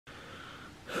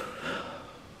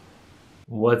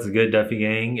What's good, Duffy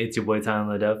Gang? It's your boy Tylan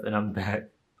LeDuff, and I'm back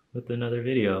with another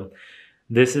video.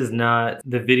 This is not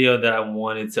the video that I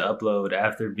wanted to upload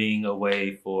after being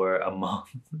away for a month,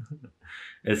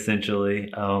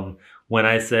 essentially. When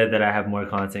I said that I have more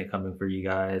content coming for you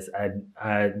guys,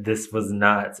 this was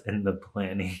not in the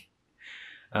planning.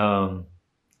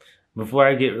 Before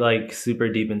I get like super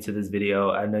deep into this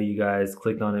video, I know you guys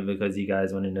clicked on it because you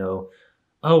guys want to know,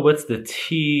 oh, what's the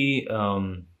tea?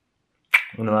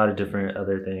 And a lot of different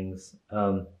other things.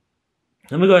 Let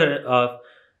me go ahead off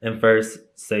and first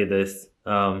say this.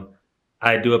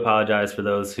 I do apologize for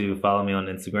those who follow me on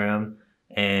Instagram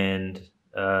and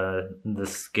the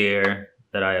scare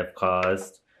that I have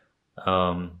caused.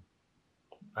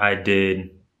 I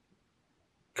did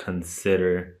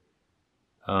consider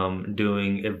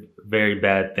doing a very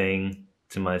bad thing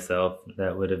to myself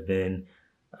that would have been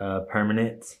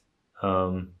permanent.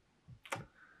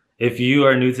 If you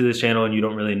are new to this channel and you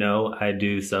don't really know, I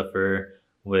do suffer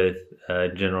with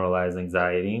generalized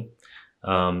anxiety,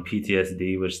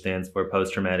 PTSD, which stands for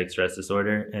post-traumatic stress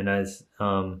disorder, and I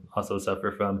also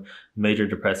suffer from major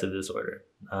depressive disorder.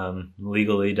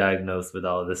 Legally diagnosed with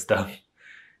all of this stuff.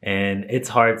 And it's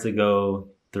hard to go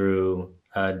through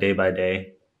day by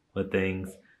day with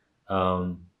things.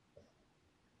 Those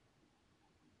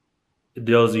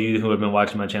of you who have been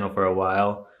watching my channel for a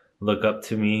while look up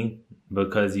to me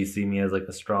because you see me as like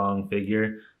a strong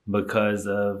figure because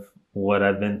of what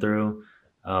I've been through,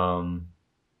 the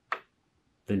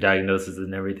diagnosis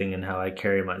and everything, and how I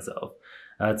carry myself.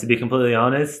 To be completely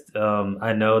honest,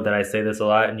 I know that I say this a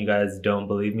lot and you guys don't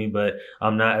believe me, but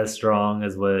I'm not as strong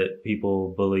as what people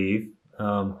believe.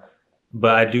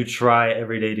 But I do try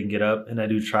every day to get up, and I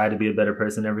do try to be a better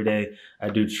person every day. I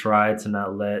do try to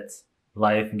not let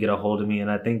life get a hold of me, and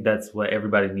I think that's what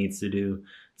everybody needs to do.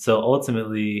 So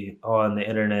ultimately, on the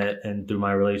internet and through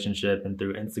my relationship and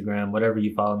through Instagram, whatever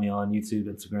you follow me on, YouTube,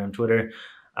 Instagram, Twitter,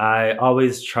 I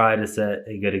always try to set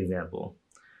a good example.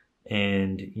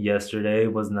 And yesterday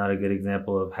was not a good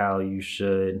example of how you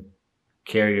should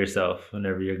carry yourself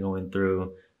whenever you're going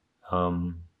through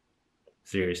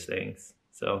serious things.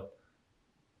 So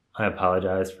I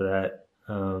apologize for that.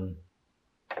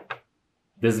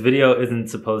 This video isn't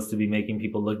supposed to be making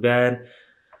people look bad.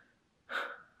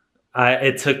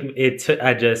 It's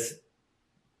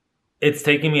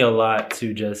taking me a lot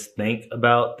to just think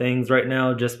about things right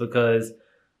now, just because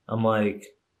I'm like,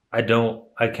 I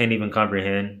can't even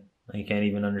comprehend. I can't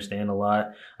even understand a lot.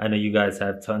 I know you guys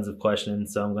have tons of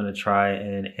questions, so I'm going to try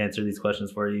and answer these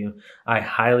questions for you. I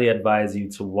highly advise you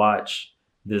to watch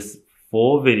this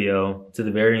full video to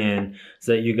the very end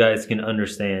so that you guys can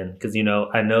understand. Because, you know,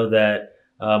 I know that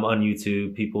on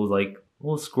YouTube, people like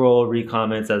will scroll, read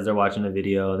comments as they're watching a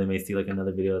video. They may see like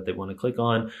another video that they want to click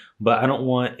on, but I don't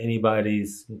want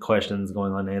anybody's questions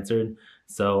going unanswered.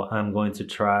 So I'm going to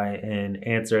try and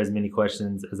answer as many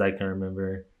questions as I can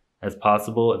remember as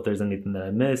possible. If there's anything that I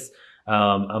miss,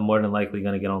 I'm more than likely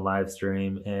going to get on live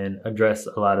stream and address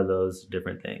a lot of those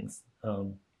different things.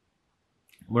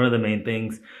 One of the main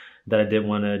things that I did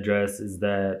want to address is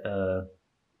that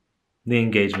the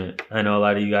engagement. I know a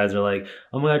lot of you guys are like,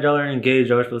 oh my God, y'all are engaged.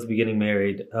 Y'all are supposed to be getting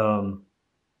married.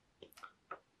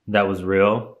 That was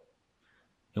real.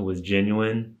 It was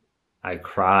genuine. I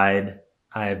cried.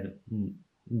 It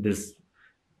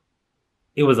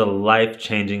was a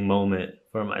life-changing moment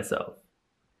for myself.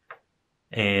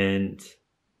 And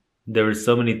there were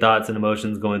so many thoughts and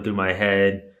emotions going through my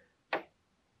head.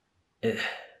 It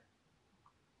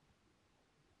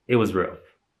was real.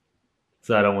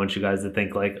 So I don't want you guys to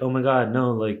think like, oh my God,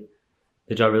 no, like,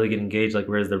 did y'all really get engaged? Like,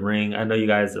 where's the ring? I know you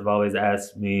guys have always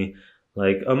asked me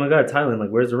like, oh my God, Tylan, like,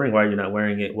 where's the ring? Why are you not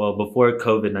wearing it? Well, before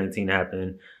COVID-19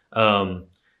 happened, I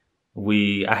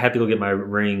had to go get my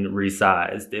ring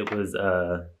resized.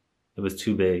 It was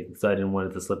too big, so I didn't want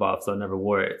it to slip off, so I never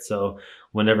wore it. So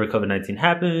whenever COVID-19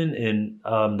 happened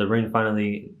and the ring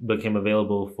finally became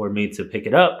available for me to pick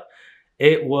it up,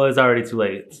 it was already too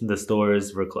late. The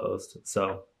stores were closed.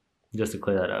 So just to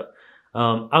clear that up,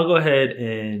 I'll go ahead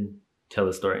and tell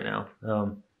the story now.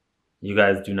 You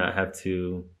guys do not have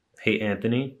to hate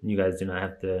Anthony. You guys do not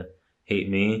have to hate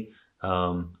me.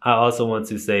 I also want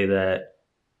to say that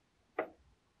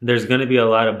there's going to be a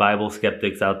lot of Bible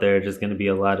skeptics out there. There's going to be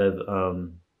a lot of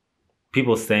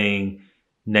people saying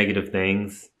negative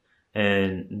things.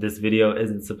 And this video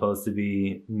isn't supposed to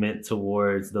be meant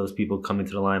towards those people coming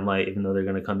to the limelight, even though they're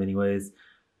going to come anyways.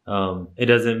 It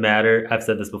doesn't matter. I've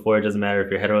said this before. It doesn't matter if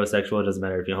you're heterosexual. It doesn't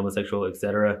matter if you're homosexual,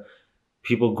 etc.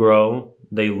 People grow.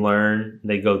 They learn.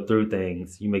 They go through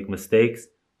things. You make mistakes.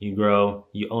 You grow.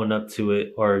 You own up to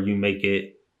it, or you make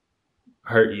it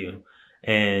hurt you.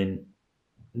 And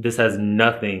This has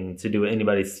nothing to do with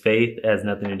anybody's faith. It has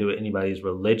nothing to do with anybody's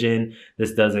religion.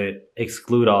 This doesn't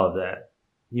exclude all of that.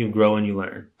 You grow and you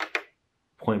learn.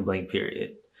 Point blank,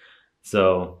 period.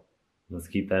 So let's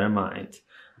keep that in mind.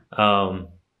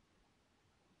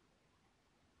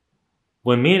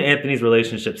 When me and Anthony's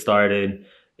relationship started,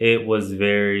 it was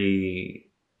very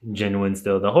genuine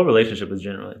still. The whole relationship was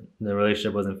genuine. The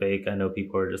relationship wasn't fake. I know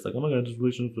people are just like, oh my God, this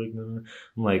relationship's fake. I'm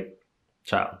like,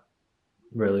 child,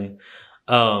 really?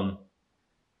 Um,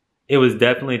 it was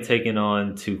definitely taken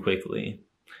on too quickly.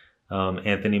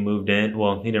 Anthony moved in.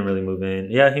 Well, he didn't really move in.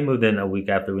 Yeah, he moved in a week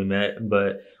after we met,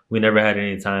 but we never had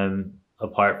any time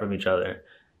apart from each other.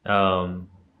 Um,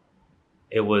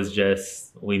 it was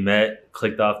just we met,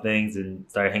 clicked off things, and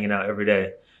started hanging out every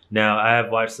day. Now I have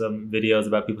watched some videos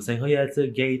about people saying, "Oh yeah, it's a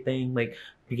gay thing. Like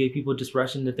gay people just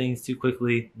rush into things too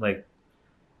quickly." Like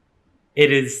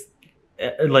it is,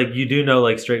 like you do know,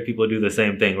 like straight people do the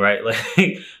same thing, right?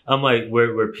 Like I'm like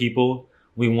we're people.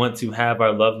 We want to have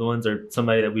our loved ones or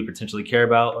somebody that we potentially care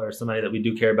about or somebody that we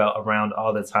do care about around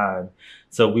all the time.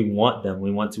 So we want them.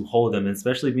 We want to hold them. And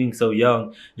especially being so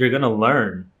young, you're gonna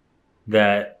learn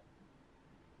that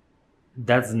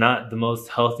that's not the most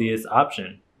healthiest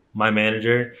option. My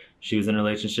manager, she was in a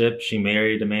relationship. She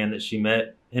married a man that she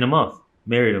met in a month,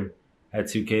 married him, had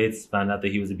 2 kids, found out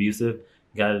that he was abusive,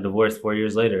 got a divorce 4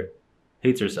 years later,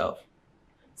 hates herself.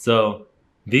 So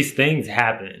these things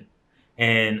happen.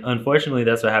 And unfortunately,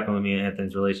 that's what happened with me and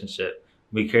Anthony's relationship.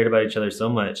 We cared about each other so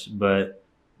much, but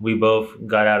we both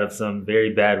got out of some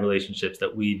very bad relationships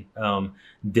that we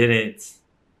didn't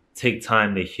take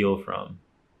time to heal from.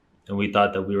 And we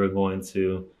thought that we were going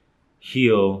to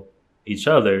heal each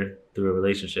other through a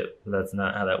relationship. But that's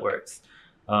not how that works.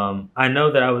 I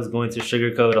know that I was going to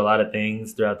sugarcoat a lot of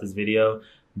things throughout this video,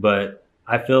 but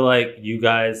I feel like you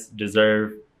guys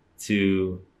deserve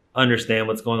to understand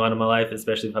what's going on in my life,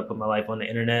 especially if I put my life on the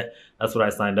internet. That's what I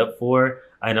signed up for.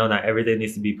 I know not everything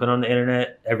needs to be put on the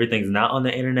internet. Everything's not on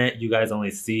the internet. You guys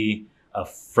only see a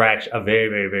fraction, a very,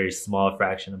 very, very small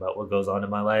fraction about what goes on in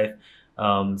my life.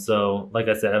 So like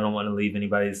I said, I don't want to leave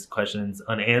anybody's questions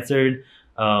unanswered.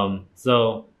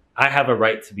 So I have a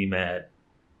right to be mad.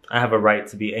 I have a right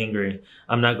to be angry.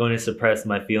 I'm not going to suppress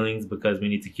my feelings because we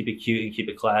need to keep it cute and keep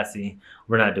it classy.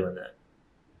 We're not doing that.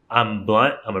 I'm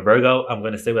blunt. I'm a Virgo. I'm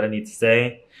going to say what I need to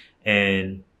say.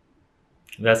 And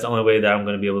that's the only way that I'm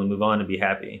going to be able to move on and be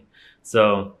happy.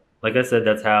 So like I said,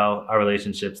 that's how our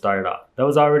relationship started off. That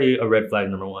was already a red flag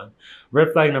number one.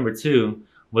 Red flag number two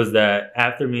was that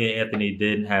after me and Anthony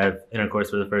did have intercourse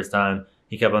for the first time,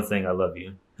 he kept on saying, I love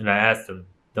you. And I asked him,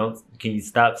 can you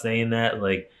stop saying that?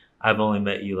 Like, I've only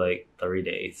met you like 3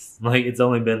 days. Like, it's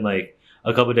only been like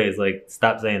a couple days. Like,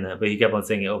 stop saying that. But he kept on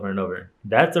saying it over and over.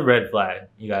 That's a red flag,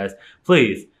 you guys.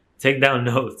 Please take down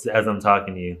notes as I'm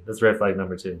talking to you. That's red flag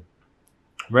number two.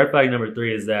 Red flag number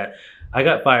three is that I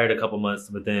got fired a couple months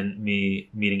within me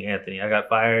meeting Anthony. I got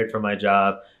fired from my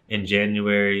job in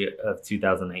January of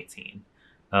 2019.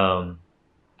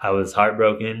 I was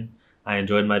heartbroken. I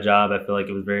enjoyed my job. I feel like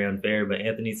it was very unfair, but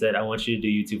Anthony said, I want you to do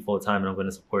YouTube full time and I'm going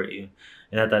to support you.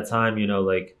 And at that time, you know,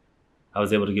 like I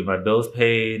was able to get my bills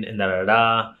paid and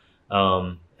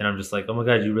and I'm just like, oh my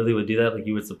God, you really would do that? Like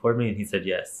you would support me? And he said,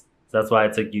 yes. So that's why I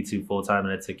took YouTube full time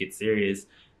and I took it serious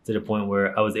to the point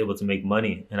where I was able to make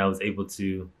money and I was able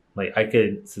to, like, I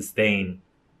could sustain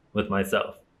with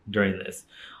myself during this.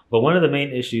 But one of the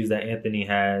main issues that Anthony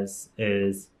has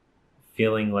is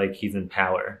feeling like he's in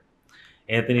power.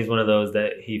 Anthony's one of those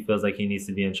that he feels like he needs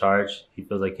to be in charge. He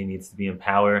feels like he needs to be in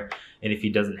power. And if he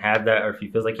doesn't have that, or if he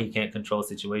feels like he can't control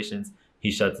situations,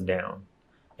 he shuts down.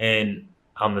 And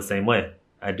I'm the same way.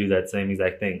 I do that same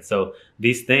exact thing. So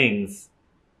these things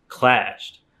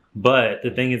clashed. But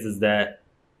the thing is that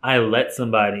I let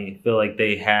somebody feel like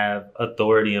they have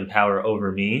authority and power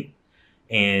over me.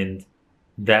 And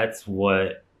that's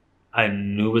what I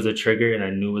knew was a trigger and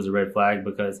I knew was a red flag,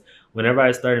 because whenever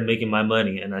I started making my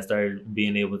money and I started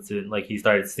being able to, like, he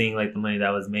started seeing like the money that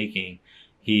I was making,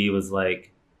 he was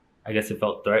like, I guess it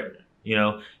felt threatened. You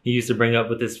know, he used to bring up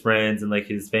with his friends and like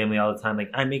his family all the time, like,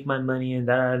 I make my money and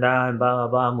da da da and blah blah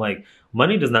blah. I'm like,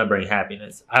 money does not bring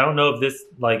happiness. I don't know if this,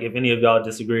 like, if any of y'all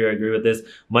disagree or agree with this.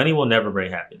 Money will never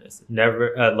bring happiness.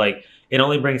 Never. Like, it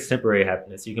only brings temporary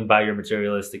happiness. You can buy your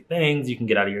materialistic things, you can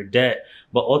get out of your debt,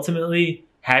 but ultimately,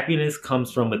 happiness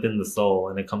comes from within the soul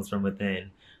and it comes from within.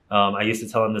 I used to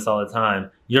tell him this all the time.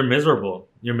 You're miserable.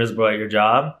 You're miserable at your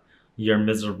job. You're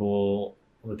miserable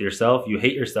with yourself. You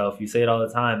hate yourself. You say it all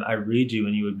the time. I read you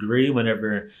and you agree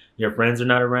whenever your friends are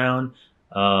not around.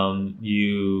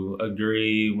 You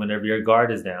agree whenever your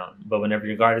guard is down. But whenever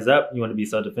your guard is up, you want to be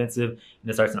so defensive and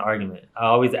it starts an argument. I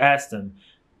always asked him,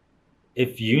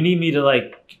 if you need me to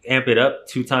like amp it up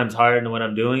 2 times harder than what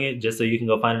I'm doing it just so you can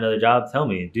go find another job, tell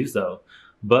me, do so.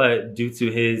 But due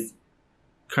to his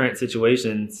current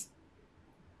situations,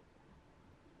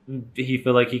 he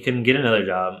feel like he couldn't get another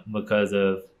job because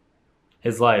of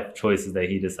his life choices that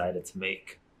he decided to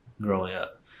make growing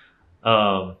up.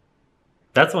 Um,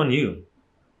 that's on you.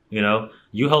 You know,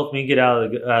 you helped me get out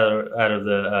of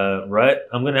the rut.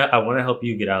 I want to help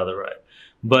you get out of the rut.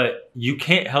 But you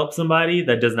can't help somebody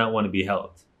that does not want to be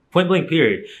helped. Point blank.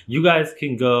 Period. You guys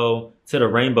can go to the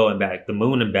rainbow and back, the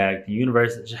moon and back, the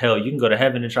universe. Hell, you can go to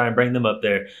heaven and try and bring them up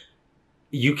there.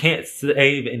 You can't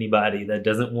save anybody that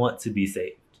doesn't want to be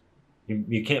saved.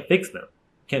 You can't fix them.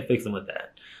 You can't fix them with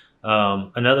that.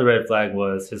 Another red flag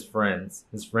was his friends.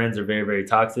 His friends are very, very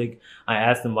toxic. I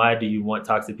asked him, why do you want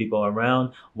toxic people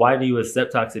around? Why do you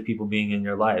accept toxic people being in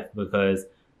your life? Because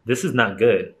this is not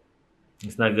good.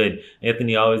 It's not good.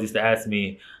 Anthony always used to ask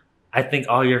me, I think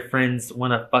all your friends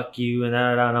want to fuck you and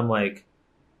that. And I'm like,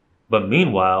 but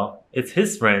meanwhile, it's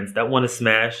his friends that want to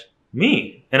smash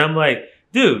me. And I'm like,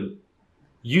 dude,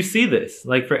 you see this.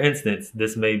 Like, for instance,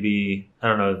 this may be, I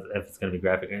don't know if it's going to be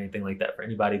graphic or anything like that for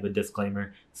anybody, but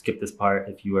disclaimer, skip this part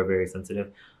if you are very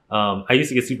sensitive. I used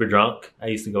to get super drunk. I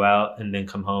used to go out and then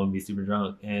come home and be super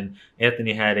drunk. And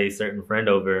Anthony had a certain friend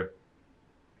over,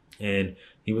 and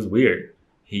he was weird.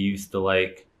 He used to,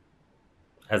 like,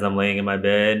 as I'm laying in my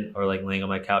bed or like laying on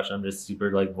my couch, I'm just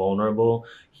super like vulnerable.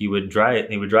 He would dry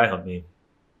hump me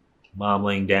while I'm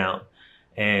laying down.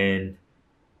 And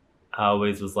I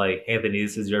always was like, Anthony,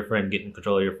 this is your friend, get in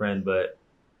control of your friend, but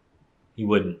he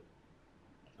wouldn't.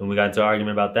 When we got into an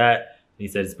argument about that, he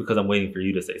said, it's because I'm waiting for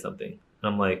you to say something. And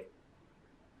I'm like,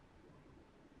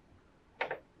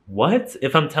 what?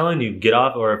 If I'm telling you, get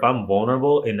off, or if I'm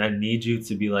vulnerable and I need you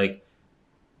to be like,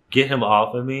 get him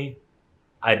off of me,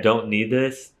 I don't need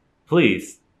this,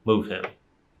 please move him.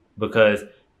 Because,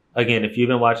 again, if you've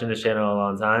been watching this channel a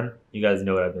long time, you guys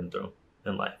know what I've been through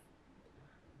in life.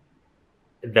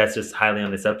 That's just highly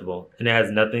unacceptable. And it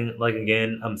has nothing, like,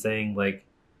 again, I'm saying, like,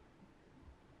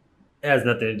 it has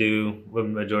nothing to do with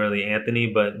majorly Anthony,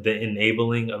 but the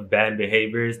enabling of bad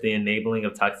behaviors, the enabling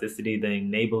of toxicity, the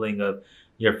enabling of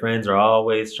your friends are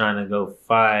always trying to go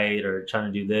fight or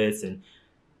trying to do this. And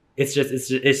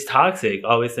it's toxic.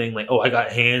 Always saying like, oh, I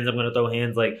got hands, I'm going to throw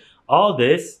hands. Like, all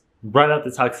this brought out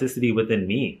the toxicity within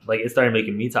me. Like, it started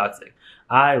making me toxic.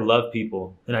 I love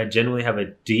people, and I genuinely have a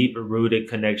deep-rooted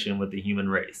connection with the human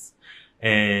race.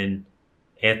 And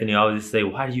Anthony always used to say,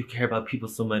 why do you care about people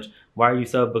so much? Why are you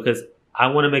so? Because I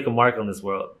want to make a mark on this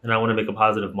world, and I want to make a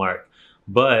positive mark.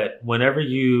 But whenever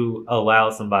you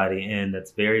allow somebody in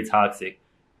that's very toxic,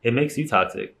 it makes you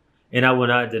toxic. And I will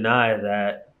not deny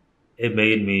that it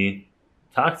made me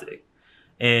toxic.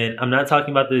 And I'm not talking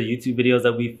about the YouTube videos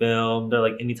that we filmed or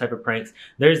like any type of pranks.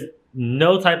 There's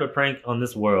no type of prank on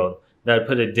this world that would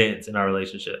put a dent in our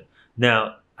relationship.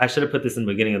 Now, I should have put this in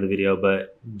the beginning of the video,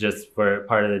 but just for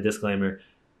part of the disclaimer,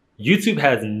 YouTube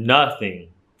has nothing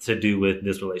to do with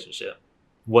this relationship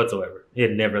whatsoever.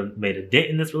 It never made a dent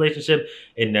in this relationship.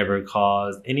 It never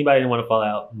caused anybody to want to fall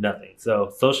out, nothing.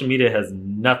 So social media has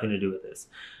nothing to do with this.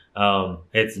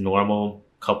 It's normal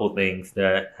couple things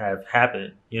that have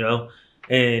happened, you know?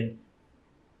 And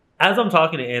as I'm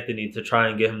talking to Anthony to try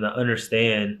and get him to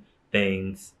understand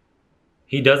things,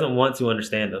 he doesn't want to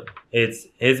understand them. It's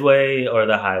his way or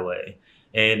the highway.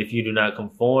 And if you do not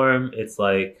conform, it's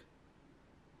like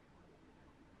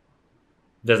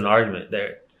there's an argument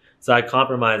there. So I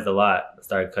compromised a lot. I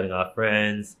started cutting off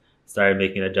friends, started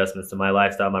making adjustments to my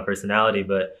lifestyle, my personality,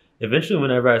 but eventually,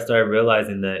 whenever I started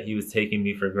realizing that he was taking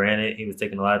me for granted, he was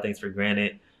taking a lot of things for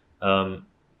granted,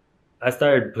 I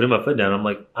started putting my foot down. I'm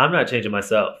like, I'm not changing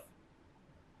myself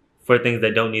for things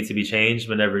that don't need to be changed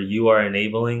whenever you are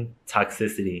enabling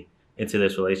toxicity into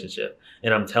this relationship.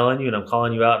 And I'm telling you, and I'm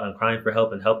calling you out, and I'm crying for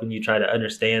help and helping you try to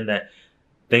understand that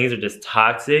things are just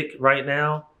toxic right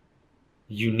now.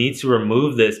 You need to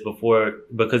remove this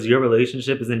because your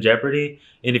relationship is in jeopardy.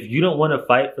 And if you don't want to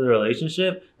fight for the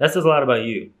relationship, that says a lot about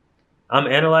you. I'm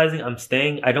analyzing, I'm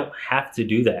staying. I don't have to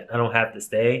do that. I don't have to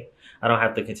stay. I don't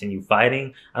have to continue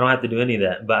fighting. I don't have to do any of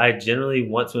that. But I generally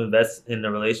want to invest in the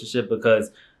relationship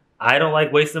because I don't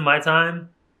like wasting my time.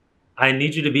 I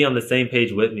need you to be on the same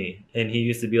page with me. And he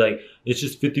used to be like, it's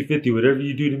just 50-50. Whatever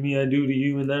you do to me, I do to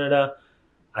you, and da-da-da.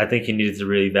 I think he needed to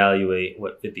reevaluate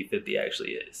what 50-50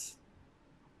 actually is.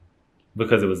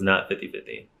 Because it was not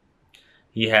 50-50.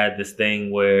 He had this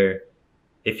thing where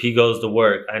if he goes to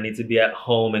work, I need to be at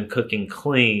home and cook and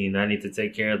clean. I need to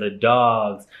take care of the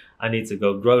dogs. I need to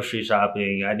go grocery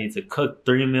shopping. I need to cook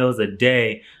 3 meals a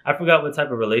day. I forgot what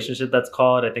type of relationship that's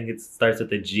called. I think it starts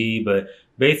with a G, but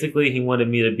basically he wanted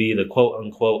me to be the quote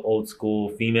unquote old school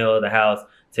female of the house,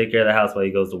 take care of the house while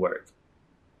he goes to work.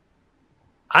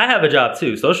 I have a job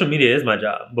too. Social media is my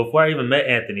job. Before I even met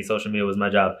Anthony, social media was my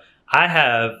job. I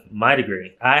have my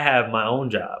degree. I have my own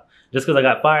job. Just because I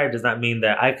got fired does not mean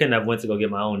that I couldn't have went to go get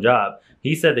my own job.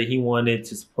 He said that he wanted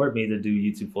to support me to do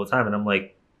YouTube full time. And I'm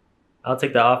like, I'll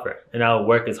take the offer. And I'll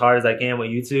work as hard as I can with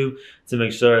YouTube to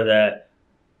make sure that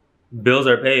bills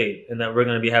are paid and that we're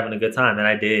going to be having a good time. And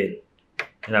I did.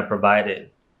 And I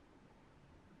provided.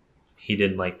 He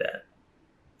didn't like that.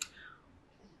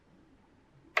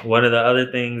 One of the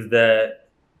other things that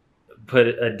put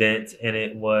a dent in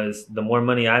it was the more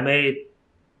money I made,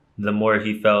 the more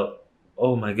he felt,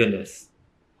 oh my goodness,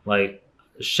 like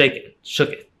shook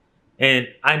it. And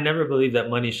I never believed that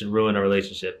money should ruin a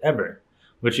relationship, ever.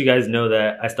 But you guys know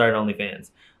that I started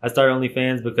OnlyFans. I started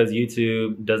OnlyFans because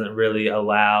YouTube doesn't really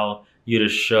allow you to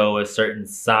show a certain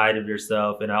side of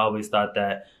yourself. And I always thought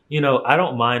that, I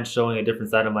don't mind showing a different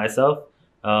side of myself.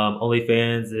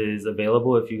 OnlyFans is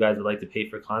available if you guys would like to pay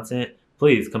for content.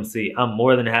 Please come see. I'm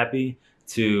more than happy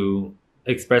to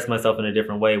express myself in a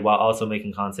different way while also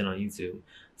making content on YouTube.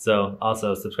 So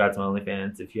also subscribe to my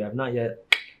OnlyFans if you have not yet.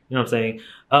 You know what I'm saying?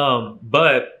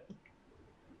 But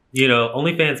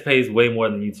OnlyFans pays way more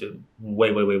than YouTube.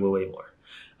 Way more.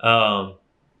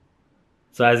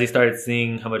 So as he started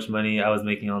seeing how much money I was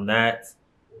making on that,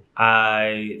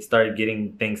 I started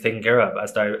getting things taken care of.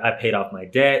 I paid off my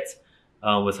debt,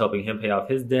 was helping him pay off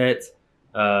his debt.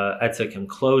 I took him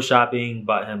clothes shopping,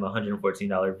 bought him a $114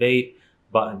 vape,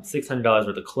 bought him $600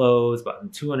 worth of clothes, bought him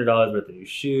 $200 worth of new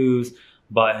shoes,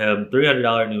 bought him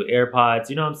 $300 new AirPods.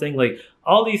 You know what I'm saying? Like,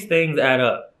 all these things add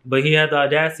up. But he had the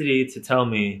audacity to tell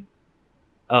me,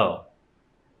 oh,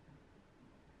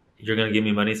 you're going to give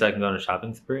me money so I can go on a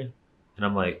shopping spree? And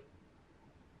I'm like,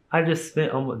 I just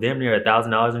spent almost damn near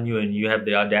 $1,000 on you, and you have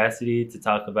the audacity to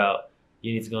talk about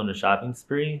you need to go on a shopping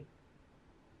spree?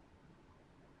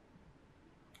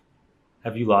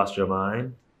 Have you lost your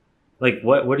mind? Like,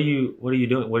 what are you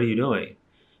doing? What are you doing?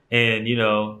 And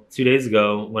 2 days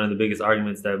ago, one of the biggest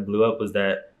arguments that blew up was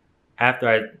that after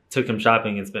I took him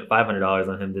shopping and spent $500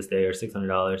 on him this day, or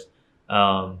 $600,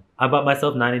 I bought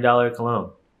myself $90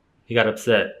 cologne. He got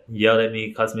upset, yelled at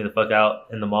me, cussed me the fuck out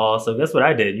in the mall. So guess what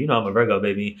I did? I'm a Virgo,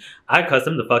 baby. I cussed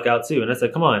him the fuck out too. And I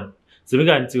said, come on. So we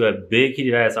got into a big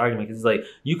heated ass argument because he's like,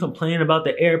 you complain about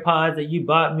the AirPods that you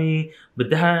bought me,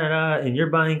 but and you're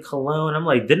buying cologne. I'm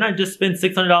like, didn't I just spend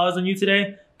 $600 on you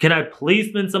today? Can I please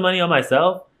spend some money on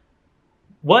myself?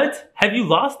 What? Have you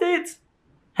lost it?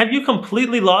 Have you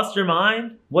completely lost your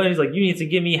mind? What? He's like, you need to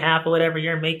give me half of whatever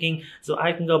you're making so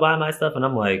I can go buy my stuff. And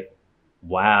I'm like,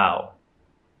 wow.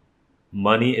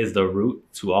 Money is the root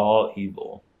to all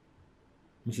evil.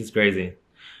 This is crazy.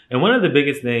 And one of the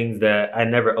biggest things that I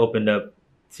never opened up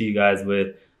to you guys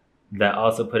with that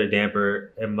also put a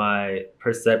damper in my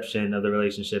perception of the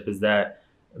relationship is that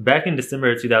back in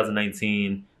December of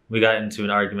 2019, we got into an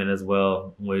argument as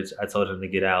well, which I told him to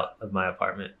get out of my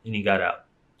apartment, and he got out.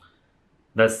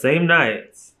 That same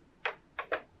night,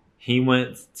 he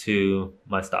went to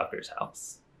my stalker's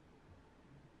house.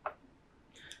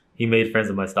 He made friends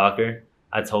with my stalker.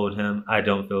 I told him I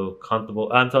don't feel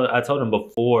comfortable. I told him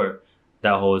before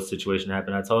that whole situation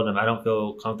happened. I told him I don't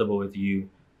feel comfortable with you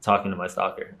talking to my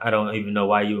stalker. I don't even know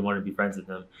why you would want to be friends with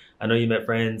him. I know you met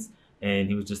friends, and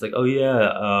he was just like, oh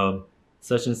yeah,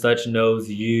 such and such knows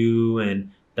you,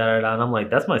 and da-da-da. And I'm like,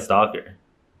 that's my stalker.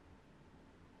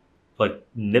 Like,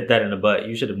 nip that in the butt.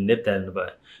 You should have nipped that in the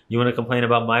butt. You want to complain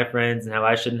about my friends and how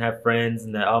I shouldn't have friends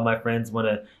and that all my friends want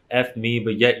to F me,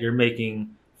 but yet you're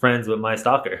making friends with my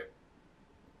stalker.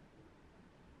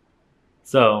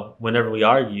 So whenever we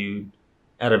argued,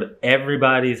 out of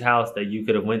everybody's house that you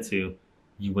could have went to,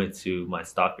 you went to my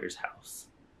stalker's house.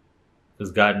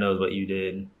 Because God knows what you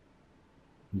did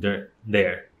there.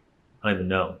 I don't even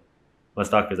know. My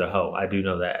stalker's a hoe. I do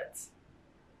know that.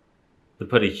 To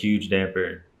put a huge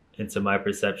damper into my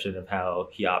perception of how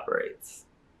he operates.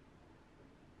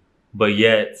 But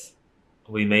yet,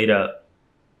 we made up.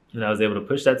 And I was able to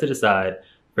push that to the side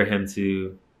for him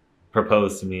to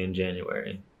propose to me in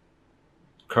January.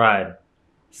 Cried.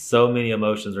 So many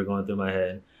emotions were going through my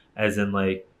head. As in,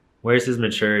 like, where's his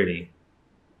maturity?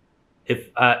 If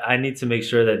I need to make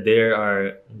sure that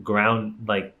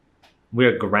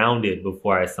we're grounded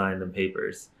before I sign them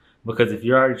papers. Because if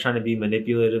you're already trying to be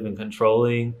manipulative and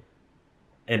controlling,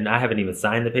 and I haven't even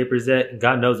signed the papers yet,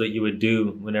 God knows what you would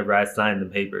do whenever I sign the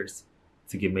papers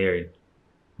to get married.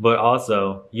 But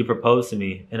also, you proposed to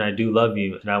me, and I do love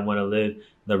you, and I want to live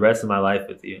the rest of my life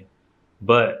with you.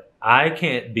 But I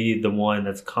can't be the one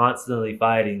that's constantly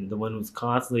fighting, the one who's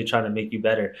constantly trying to make you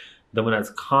better, the one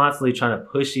that's constantly trying to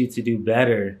push you to do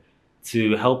better,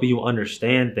 to help you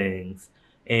understand things.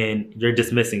 And you're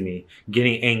dismissing me,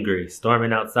 getting angry,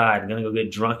 storming outside, gonna go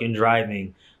get drunk and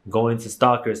driving, going to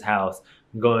Stalker's house,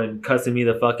 going cussing me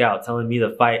the fuck out, telling me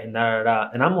to fight and da da da.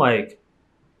 And I'm like,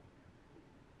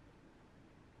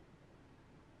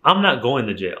 I'm not going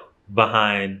to jail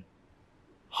behind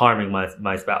harming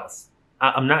my spouse.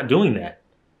 I'm not doing that.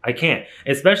 I can't.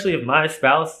 Especially if my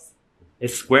spouse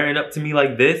is squaring up to me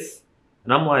like this.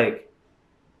 And I'm like,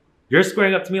 you're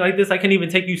squaring up to me like this? I can't even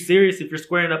take you serious if you're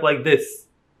squaring up like this.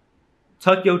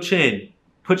 Tuck your chin.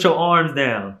 Put your arms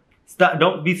down. Stop.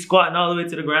 Don't be squatting all the way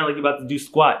to the ground like you're about to do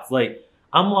squats. Like,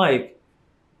 I'm like,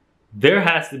 there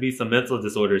has to be some mental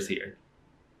disorders here.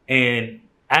 And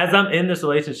as I'm in this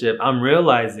relationship, I'm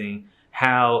realizing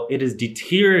how it is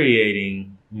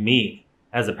deteriorating me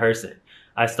as a person.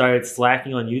 I started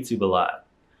slacking on YouTube a lot.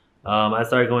 I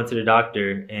started going to the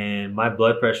doctor and my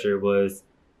blood pressure was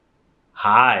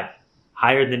high,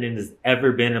 higher than it has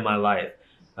ever been in my life.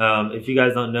 If you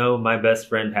guys don't know, my best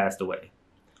friend passed away.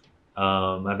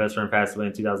 My best friend passed away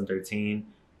in 2013.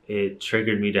 It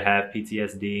triggered me to have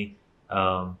PTSD.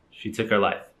 She took her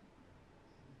life.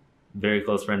 Very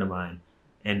close friend of mine.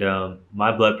 And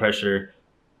my blood pressure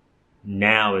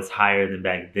now is higher than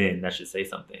back then. That should say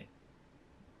something.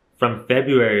 From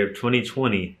February of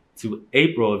 2020 to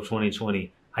April of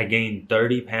 2020, I gained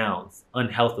 30 pounds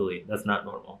unhealthily. That's not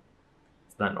normal.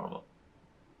 It's not normal.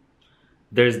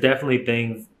 There's definitely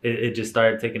things, it just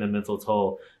started taking a mental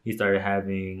toll. He started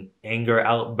having anger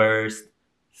outbursts,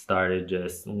 started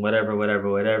just whatever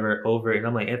over it. And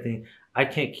I'm like, Anthony, I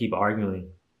can't keep arguing.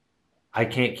 I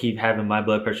can't keep having my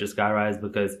blood pressure skyrise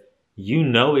because you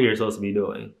know what you're supposed to be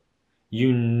doing.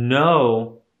 You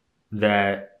know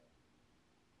that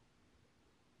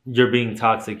you're being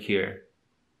toxic here,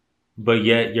 but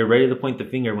yet you're ready to point the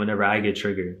finger whenever I get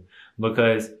triggered.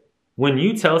 Because when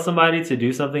you tell somebody to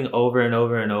do something over and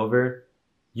over and over,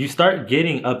 you start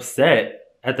getting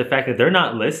upset at the fact that they're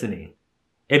not listening.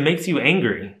 It makes you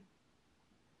angry.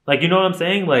 Like, you know what I'm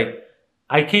saying? Like,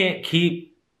 I can't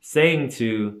keep saying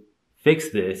to fix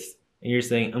this, and you're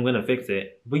saying, I'm going to fix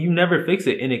it, but you never fix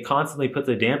it, and it constantly puts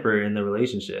a damper in the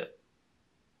relationship.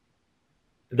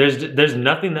 There's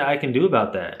nothing that I can do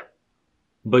about that.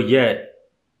 But yet,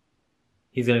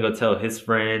 he's going to go tell his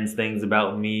friends things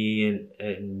about me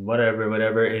and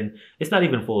whatever. And it's not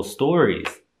even full stories.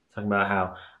 Talking about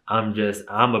how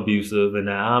I'm abusive and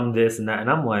I'm this and that. And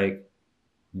I'm like,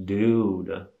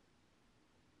 dude.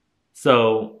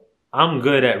 So I'm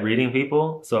good at reading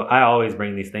people. So I always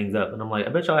bring these things up. And I'm like, I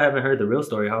bet y'all haven't heard the real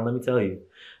story. How? Let me tell you.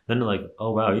 Then they're like,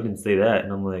 oh, wow, you didn't say that.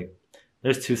 And I'm like,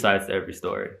 there's two sides to every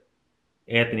story.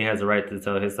 Anthony has a right to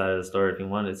tell his side of the story if he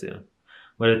wanted to.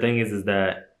 But the thing is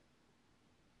that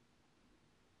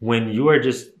when you are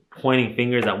just pointing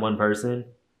fingers at one person,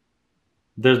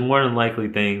 there's more than likely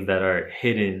things that are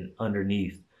hidden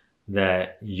underneath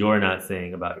that you're not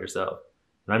saying about yourself.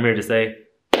 And I'm here to say,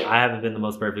 I haven't been the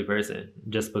most perfect person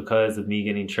just because of me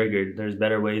getting triggered. There's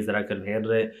better ways that I could have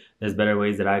handled it. There's better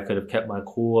ways that I could have kept my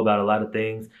cool about a lot of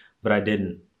things, but I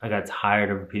didn't. I got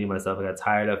tired of repeating myself. I got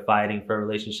tired of fighting for a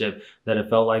relationship that it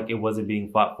felt like it wasn't being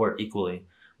fought for equally.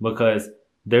 Because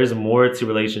there's more to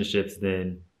relationships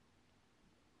than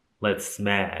let's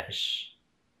smash,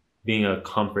 being a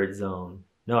comfort zone.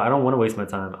 No, I don't want to waste my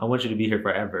time. I want you to be here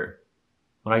forever.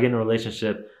 When I get in a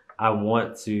relationship, I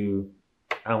want to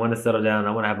settle down.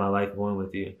 I want to have my life going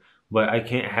with you. But I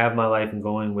can't have my life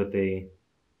going with a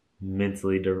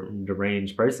mentally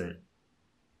deranged person.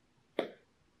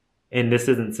 And this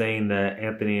isn't saying that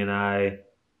Anthony and I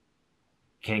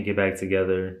can't get back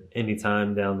together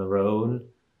anytime down the road.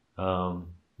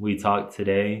 We talked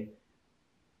today.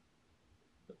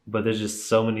 But there's just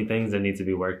so many things that need to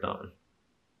be worked on.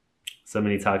 So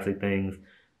many toxic things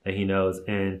that he knows.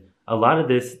 And a lot of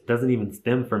this doesn't even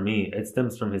stem from me. It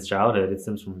stems from his childhood. It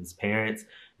stems from his parents.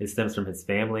 It stems from his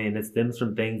family. And it stems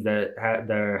from things that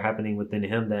are happening within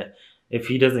him that if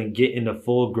he doesn't get into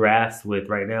full grasp with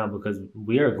right now, because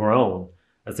we are grown,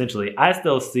 essentially. I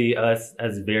still see us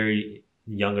as very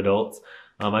young adults.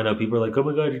 I know people are like, oh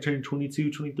my God, you're turning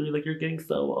 22, 23, like you're getting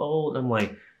so old. I'm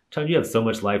like, Chad, you have so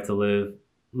much life to live.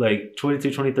 Like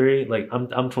 22, 23, like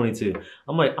I'm 22.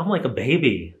 I'm like a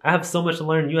baby. I have so much to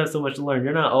learn. You have so much to learn.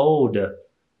 You're not old.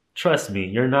 Trust me,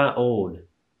 you're not old.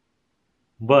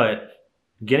 But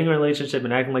getting a relationship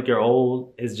and acting like you're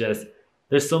old is just,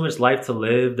 there's so much life to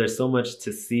live. There's so much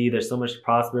to see. There's so much to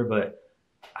prosper. But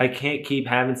I can't keep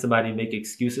having somebody make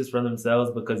excuses for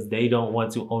themselves because they don't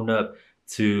want to own up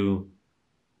to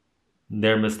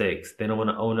their mistakes. They don't want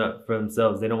to own up for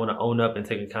themselves. They don't want to own up and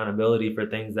take accountability for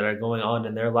things that are going on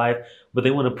in their life, but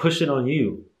they want to push it on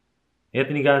you.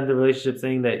 Anthony got into the relationship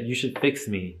saying that you should fix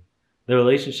me. The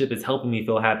relationship is helping me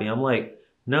feel happy. I'm like,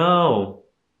 no.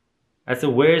 I said,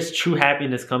 where's true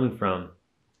happiness coming from?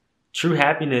 True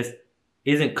happiness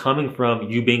isn't coming from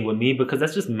you being with me, because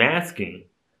that's just masking.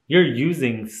 You're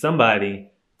using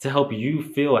somebody to help you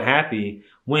feel happy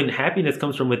when happiness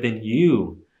comes from within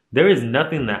you. There is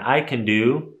nothing that I can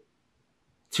do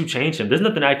to change him. There's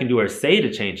nothing I can do or say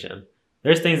to change him.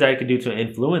 There's things that I can do to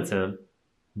influence him,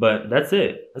 but that's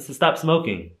it. That's to stop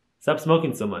smoking. Stop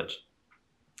smoking so much.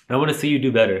 I want to see you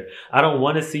do better. I don't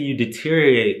want to see you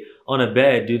deteriorate on a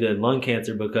bed due to lung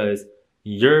cancer because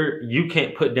you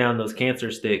can't put down those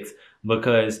cancer sticks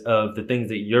because of the things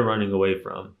that you're running away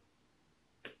from.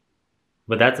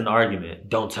 But that's an argument.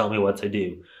 Don't tell me what to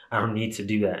do. I don't need to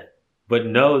do that. But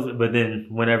then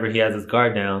whenever he has his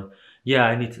guard down, yeah,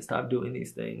 I need to stop doing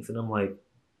these things. And I'm like,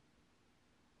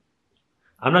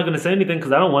 I'm not going to say anything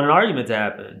because I don't want an argument to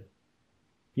happen.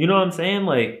 You know what I'm saying?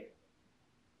 Like,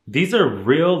 these are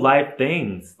real life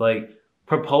things, like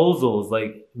proposals,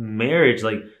 like marriage,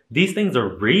 like these things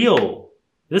are real.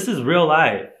 This is real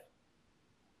life.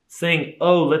 Saying,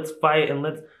 oh, let's fight and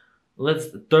let's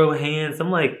throw hands.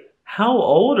 I'm like, how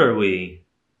old are we?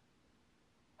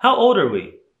 How old are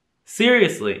we?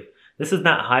 Seriously, this is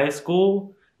not high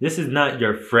school. This is not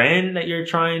your friend that you're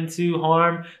trying to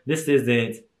harm. This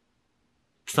isn't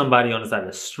somebody on the side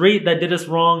of the street that did us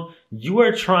wrong. You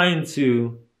are trying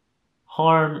to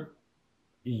harm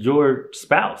your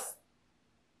spouse.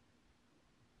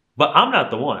 But I'm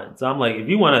not the one. So I'm like, if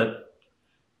you want to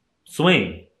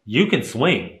swing, you can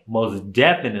swing, most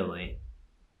definitely.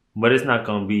 But it's not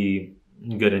going to be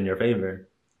good in your favor.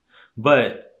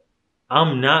 But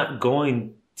I'm not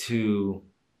going to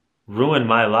ruin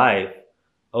my life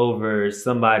over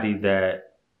somebody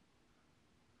that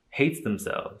hates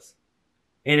themselves.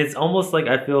 And it's almost like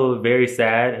I feel very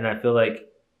sad, and I feel like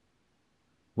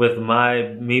with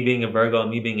me being a Virgo and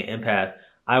me being an empath,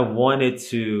 I wanted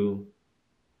to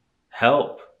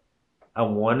help. I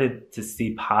wanted to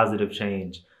see positive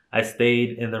change. I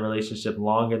stayed in the relationship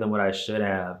longer than what I should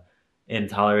have and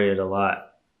tolerated a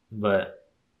lot, but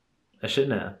I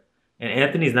shouldn't have. And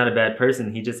Anthony's not a bad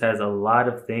person. He just has a lot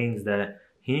of things that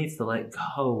he needs to let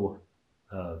go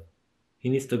of. He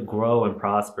needs to grow and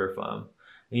prosper from.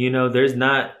 And, you know, there's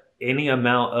not any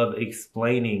amount of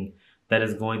explaining that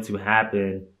is going to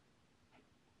happen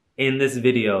in this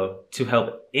video to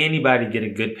help anybody get a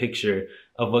good picture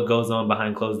of what goes on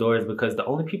behind closed doors, because the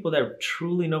only people that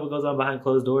truly know what goes on behind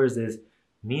closed doors is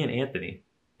me and Anthony.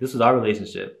 This was our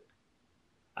relationship.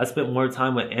 I spent more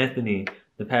time with Anthony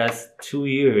the past 2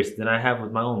 years than I have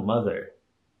with my own mother.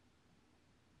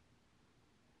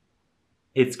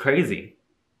 It's crazy.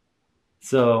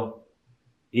 So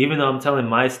even though I'm telling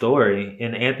my story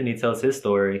and Anthony tells his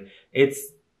story, it's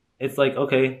like,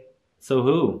 okay, so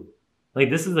who? Like,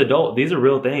 this is adult. These are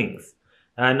real things.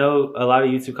 And I know a lot of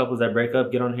YouTube couples that break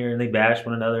up get on here and they bash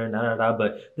one another and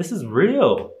but this is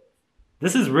real.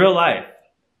 This is real life.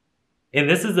 And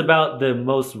this is about the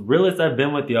most realest I've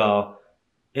been with y'all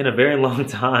in a very long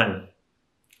time.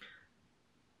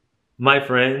 My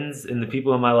friends and the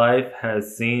people in my life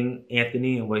has seen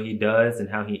Anthony and what he does and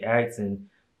how he acts, and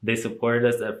they supported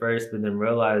us at first, but then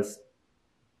realized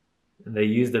they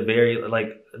used a very,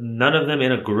 like, none of them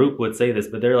in a group would say this,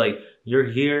 but they're like, you're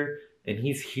here and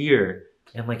he's here.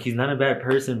 And like, he's not a bad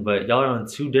person, but y'all are on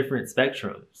two different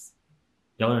spectrums.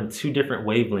 Y'all are on two different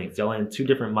wavelengths. Y'all are in two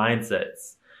different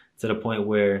mindsets, to the point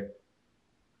where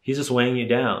he's just weighing you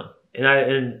down.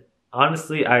 And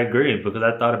honestly, I agree, because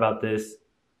I thought about this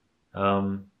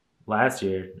last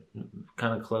year,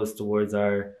 kind of close towards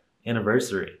our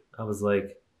anniversary. I was like,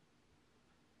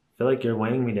 I feel like you're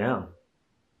weighing me down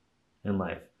in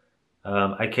life.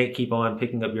 I can't keep on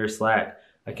picking up your slack.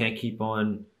 I can't keep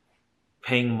on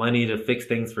paying money to fix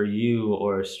things for you,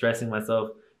 or stressing myself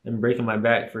and breaking my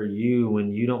back for you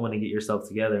when you don't want to get yourself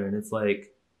together. And it's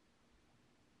like,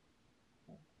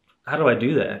 how do I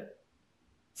do that?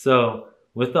 So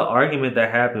with the argument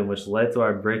that happened, which led to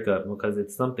our breakup, because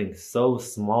it's something so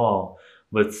small,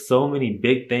 but so many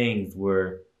big things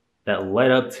that led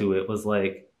up to it, was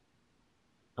like,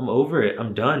 I'm over it.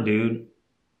 I'm done, dude.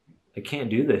 I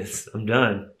can't do this. I'm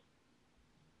done.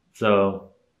 So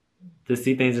to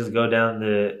see things just go down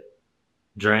the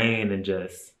drain and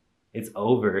just, it's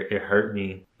over. It hurt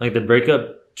me. Like, the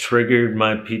breakup triggered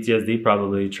my PTSD,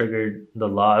 probably triggered the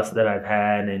loss that I've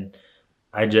had. And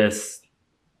I just,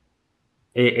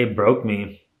 it broke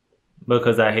me,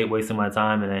 because I hate wasting my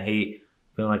time, and I hate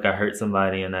feeling like I hurt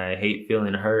somebody, and I hate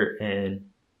feeling hurt. And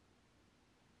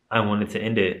I wanted to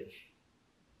end it.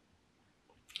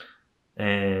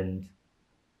 And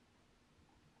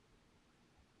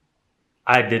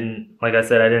I didn't, like I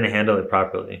said, I didn't handle it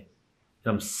properly.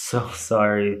 I'm so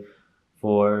sorry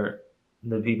for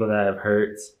the people that have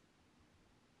hurt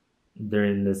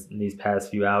during these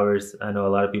past few hours. I know a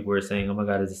lot of people were saying, "Oh my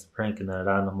God, is this a prank?" And that,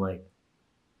 and I'm like,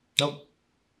 nope,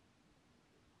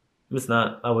 it's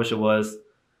not. I wish it was.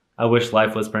 I wish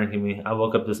life was pranking me. I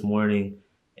woke up this morning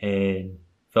and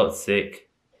felt sick.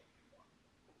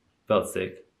 Felt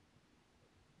sick.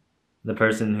 The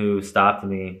person who stopped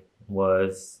me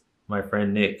was my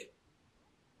friend Nick.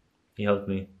 He helped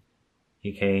me.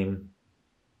 He came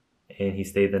and he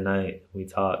stayed the night. We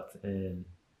talked and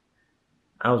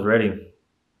I was ready.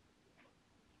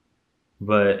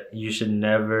 But you should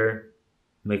never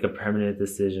make a permanent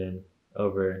decision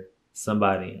over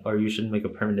somebody, or you shouldn't make a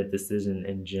permanent decision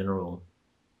in general.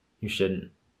 You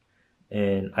shouldn't.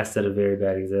 And I set a very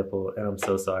bad example, and I'm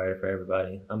so sorry for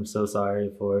everybody. I'm so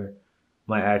sorry for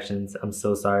my actions. I'm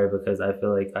so sorry because I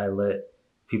feel like I let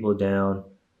people down.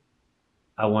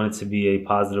 I wanted to be a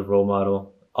positive role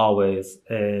model always,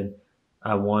 and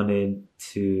I wanted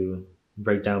to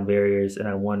break down barriers, and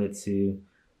I wanted to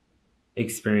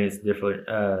experience different,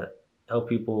 help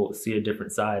people see a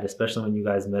different side, especially when you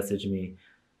guys message me.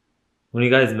 When you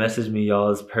guys message me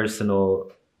y'all's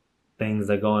personal things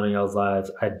that go on in y'all's lives,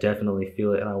 I definitely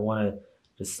feel it, and I want to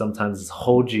just sometimes just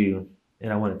hold you,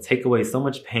 and I want to take away so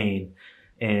much pain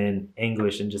and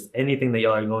anguish and just anything that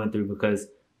y'all are going through because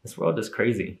this world is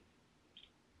crazy.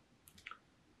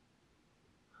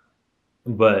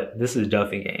 But this is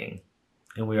Duffy Gang,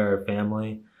 and we are a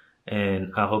family,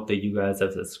 and I hope that you guys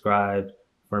have subscribed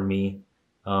for me.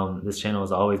 This channel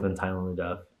has always been Tylan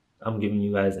LeDuff. I'm giving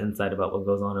you guys insight about what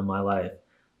goes on in my life.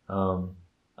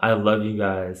 I love you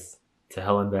guys to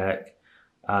hell and back.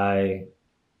 I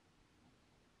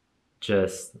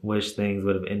just wish things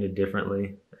would have ended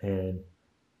differently, and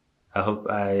I hope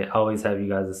I always have you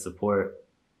guys' support.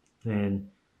 And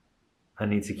I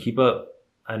need to keep up.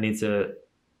 I need to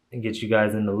get you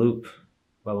guys in the loop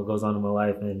about what goes on in my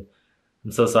life. And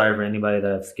I'm so sorry for anybody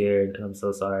that I've scared, and I'm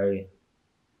so sorry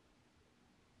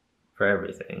for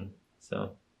everything.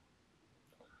 So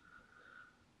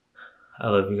I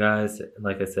love you guys.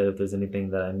 Like I said, if there's anything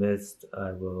that I missed,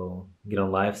 I will get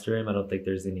on live stream. I don't think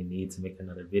there's any need to make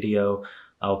another video.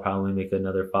 I'll probably make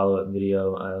another follow-up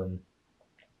video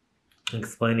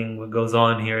explaining what goes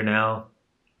on here now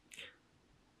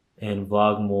and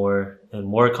vlog more, and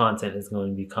more content is going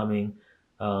to be coming.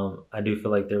 I do feel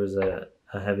like there was a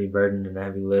heavy burden and a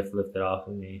heavy lift lifted off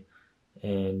of me,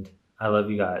 and I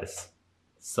love you guys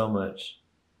so much.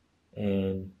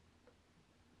 And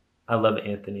I love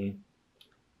Anthony,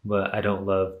 but I don't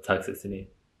love toxicity,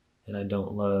 and I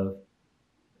don't love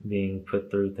being put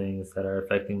through things that are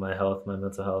affecting my health, my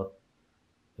mental health,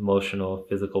 emotional,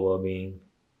 physical well-being.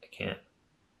 I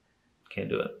can't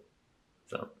do it.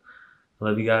 So I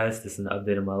love you guys. This is an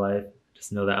update of my life.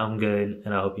 Just know that I'm good,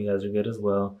 and I hope you guys are good as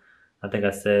well. I think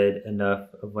I said enough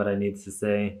of what I need to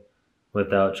say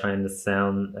without trying to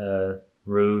sound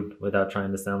rude, without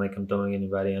trying to sound like I'm throwing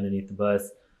anybody underneath the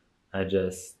bus.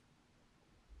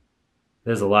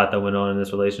 There's a lot that went on in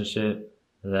this relationship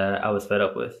that I was fed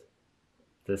up with.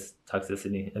 This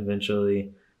toxicity.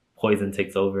 Eventually, poison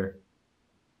takes over,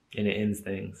 and it ends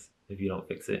things if you don't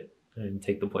fix it and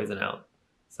take the poison out.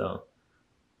 So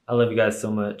I love you guys so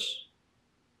much.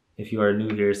 If you are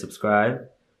new here, subscribe.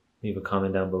 Leave a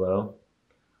comment down below.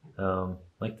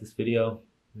 Like this video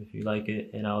if you like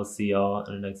it, and I'll see y'all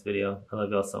in the next video. I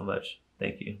love y'all so much.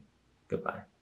 Thank you. Goodbye.